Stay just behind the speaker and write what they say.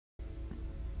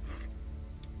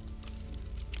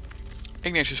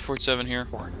Ignatius 47 here.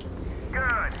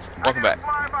 Good. Welcome back. I did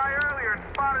fly by earlier and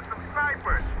spotted some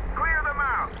snipers. Clear them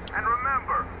out. And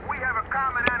remember, we have a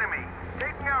common enemy.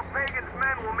 Taking out Pagan's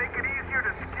men will make it easier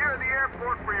to secure the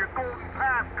airport for your Golden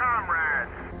Pass comrades.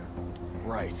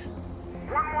 Right.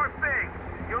 One more thing.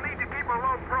 You'll need to keep a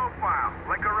low profile,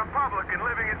 like a Republican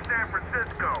living in San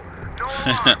Francisco. No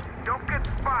alarm. Don't get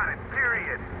spotted,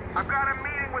 period. I've got a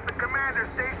meeting with the commander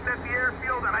stationed at the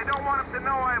airfield, and I don't want him to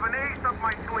know I have an ace up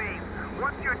my sleeve.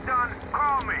 Once you're done,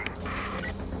 call me.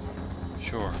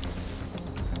 Sure.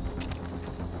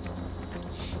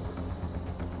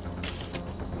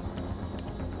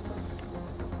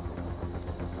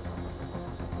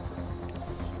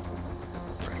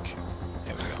 Frick.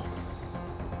 There we go.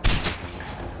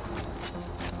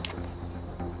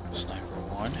 Sniper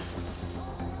 1.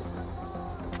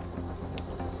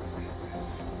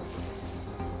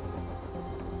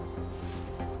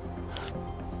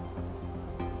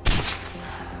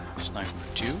 Sniper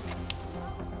 2. And...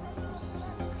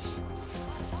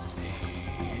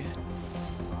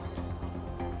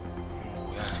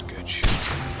 oh, that's a good shot.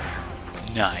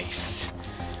 Nice.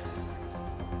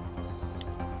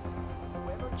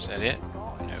 Is that it?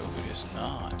 No, it is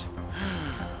not.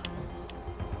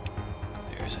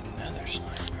 There's another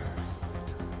sniper.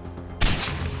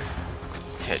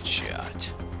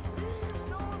 Headshot.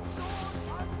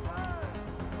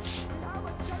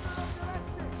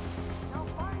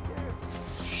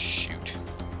 Shoot.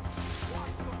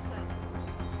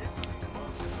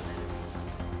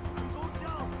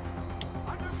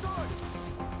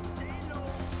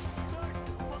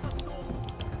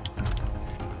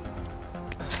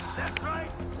 That's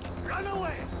right. Run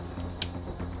away.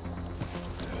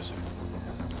 Those are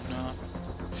not.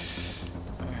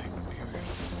 Okay, here we go.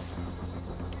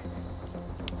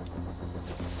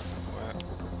 Where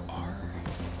are?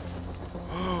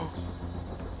 Oh!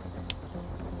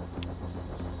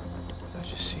 Did I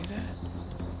just see that?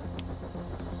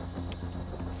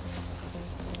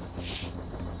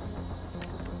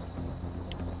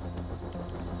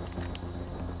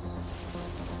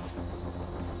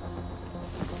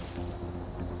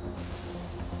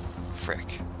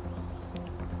 Frick.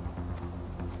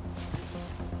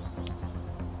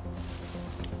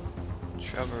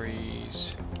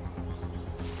 Shrubberies.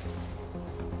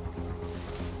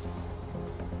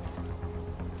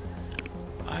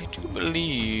 I do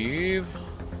believe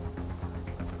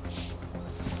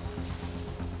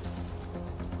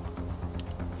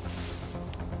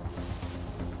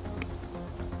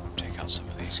take out some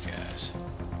of these guys.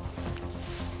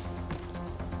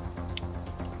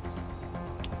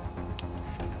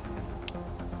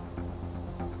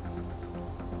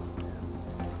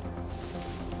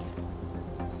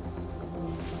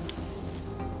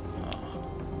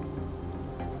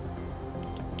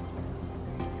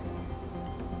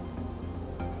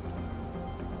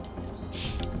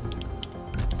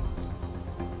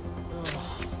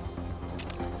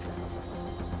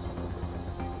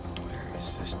 Where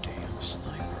is this damn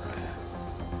sniper at?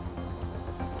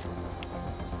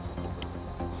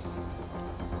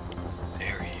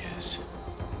 There he is.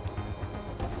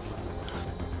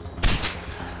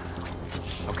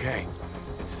 Okay.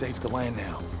 It's safe to land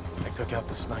now. I took out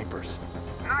the snipers.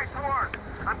 Nice work.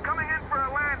 I'm coming in for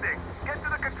a landing. Get to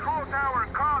the control tower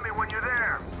and call me when you're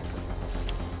there.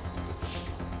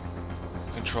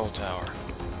 Control tower.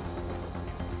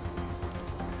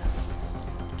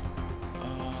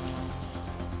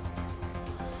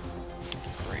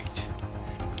 Great.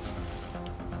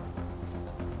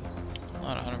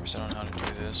 Not 100% on how to do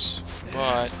this,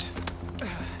 but go,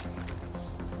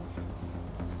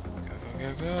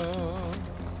 go, go, go.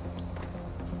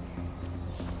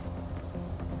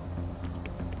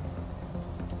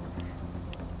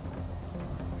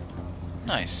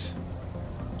 Nice.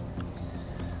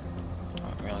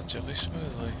 Went relatively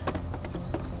smoothly.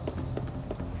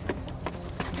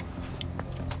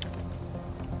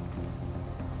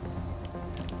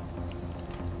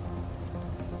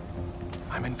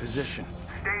 I'm in position.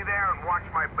 Stay there and watch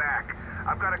my back.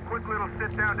 I've got a quick little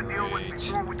sit-down to deal with Great.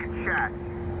 before we can chat.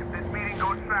 If this meeting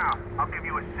goes south, I'll give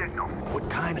you a signal. What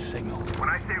kind of signal? When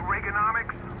I say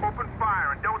Reaganomics, open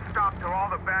fire and don't stop till all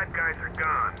the bad guys are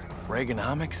gone.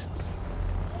 Reaganomics?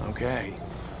 Okay.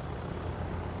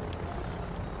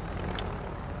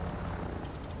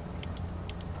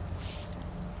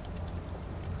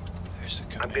 There's the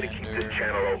I'm commander. gonna keep this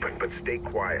channel open, but stay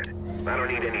quiet. I don't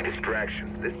need any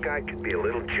distractions. This guy could be a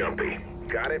little jumpy.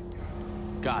 Got it?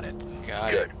 Got it.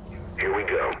 Got Good. it. Here we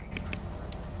go.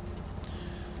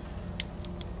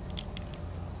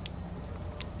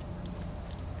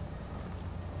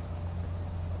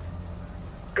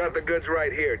 Got the goods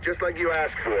right here, just like you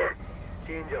asked for.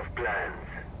 Change of plans.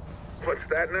 What's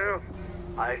that now?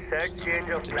 I said change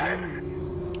of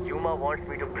plans. Yuma wants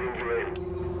me to bring you in.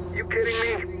 You kidding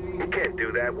me? You can't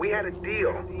do that. We had a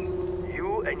deal.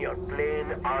 You and your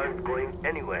plane aren't going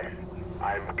anywhere.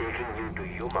 I'm taking you to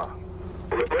Yuma.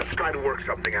 Well, let's try to work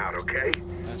something out, okay?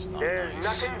 That's not There's nice.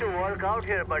 nothing to work out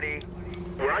here, buddy.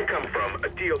 Where I come from, a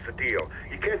deal's a deal.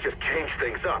 You can't just change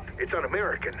things up. It's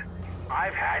un-American.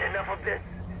 I've had enough of this.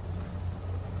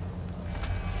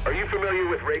 Are you familiar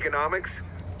with Reaganomics?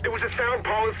 It was a sound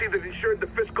policy that ensured the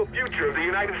fiscal future of the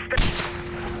United States.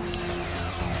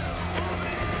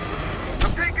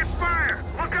 I'm taking fire!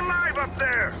 Look alive up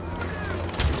there!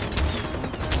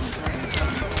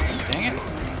 Dang it.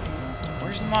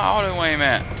 Where's my auto aim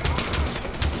at?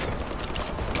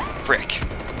 Frick.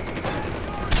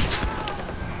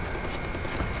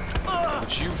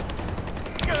 Would you...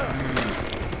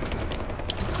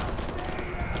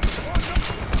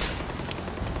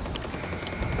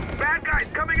 Bad guys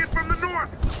coming in from the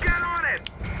north! Get on it!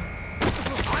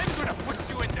 I'm gonna put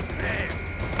you into bed.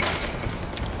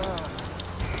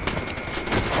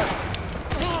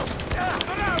 Get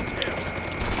out here!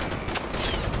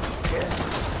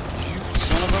 You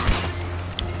son of a...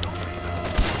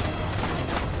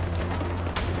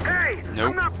 Hey! Nope.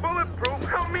 I'm not bulletproof!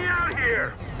 Help me out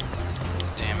here!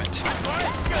 Damn it.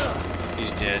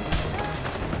 He's dead.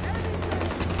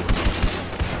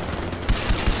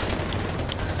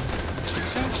 Are you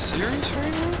guys serious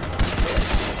right now?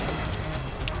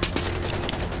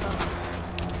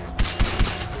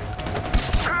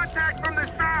 Contact from the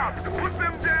south! Put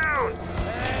them down!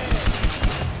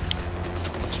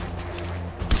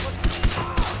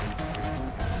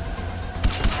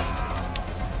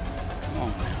 Come on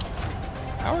now.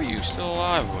 How are you still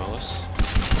alive, Willis?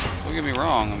 Don't get me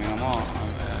wrong, I mean, I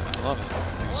love it.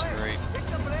 It's great.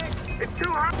 It's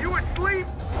too hot. You asleep?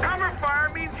 Cover fire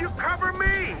means you cover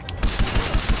me!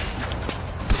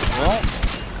 Well,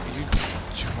 you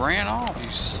just ran off, you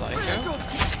psycho.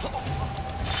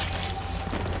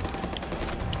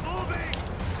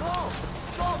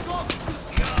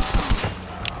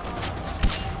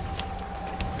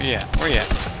 Yeah, where you at?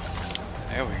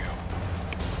 There we go.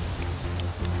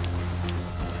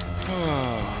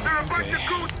 There are a bunch Okay. of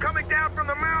goons coming down from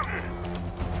the mountain!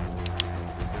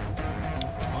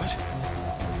 What? What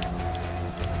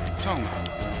are you talking about?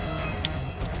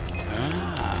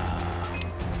 Ah.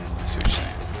 I see what you're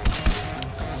saying.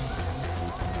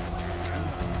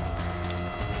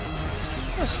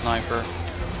 A sniper.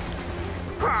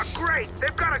 Ah, great!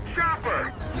 They've got a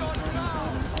chopper!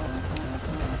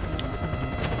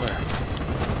 Where?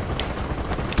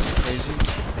 Crazy?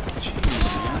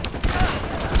 Jeez, man.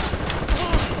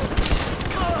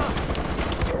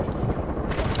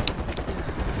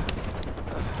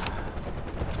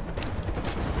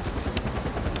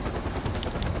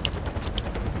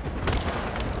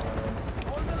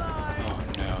 Oh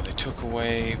no, they took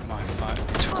away my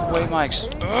They took away my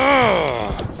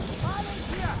Ugh!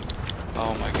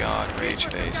 Oh my god, rage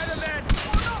face.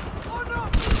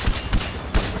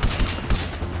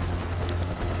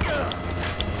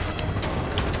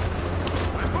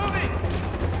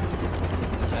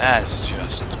 That is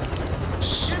just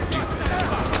stupid.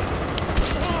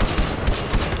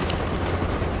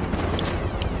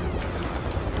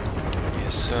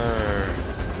 Yes, sir.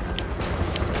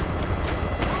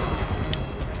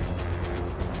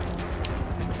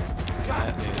 That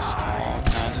is all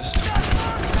kinds of stupid.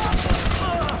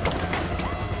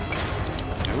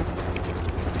 Nope.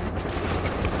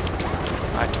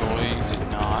 I totally did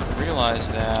not realize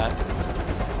that.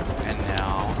 And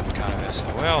now I'm kind of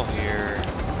SOL here.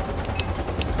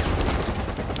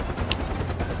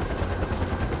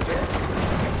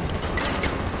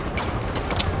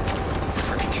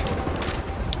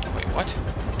 What?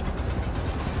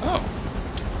 Oh.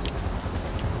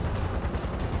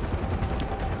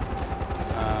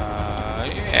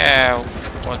 Yeah,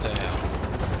 what the hell?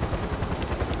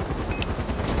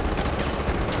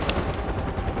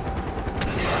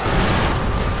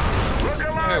 Look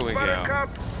alive, There we go. Buttercup!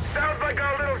 Sounds like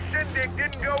our little shindig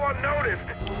didn't go unnoticed.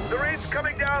 The rain's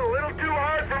coming down a little too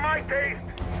hard for my taste.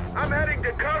 I'm heading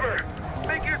to cover.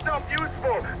 Make yourself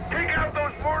useful. Take out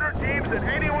those mortar teams and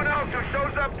anyone else who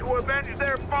shows up to avenge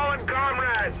their fallen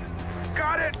comrades.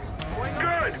 Got it?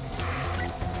 Good.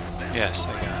 Yes,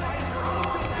 I got it.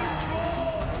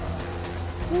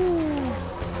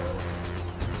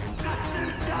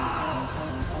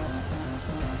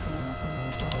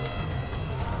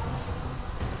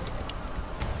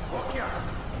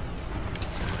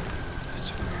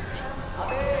 That's weird.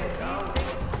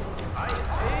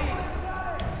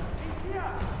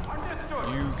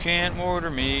 You can't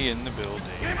mortar me in the building.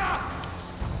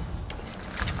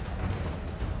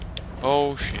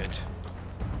 Oh shit.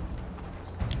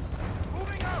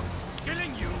 Moving out.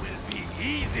 Killing you will be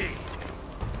easy.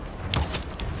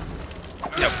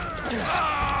 Okay.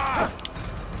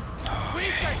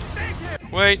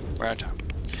 Wait, we're out of time.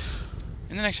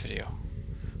 In the next video,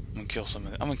 I'm gonna kill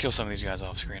some of these guys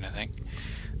off screen, I think.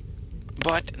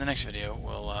 But in the next video,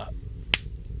 we'll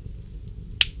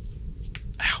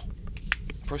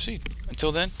proceed.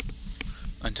 Until then,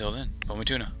 Bummy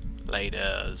Tuna.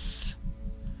 Laters.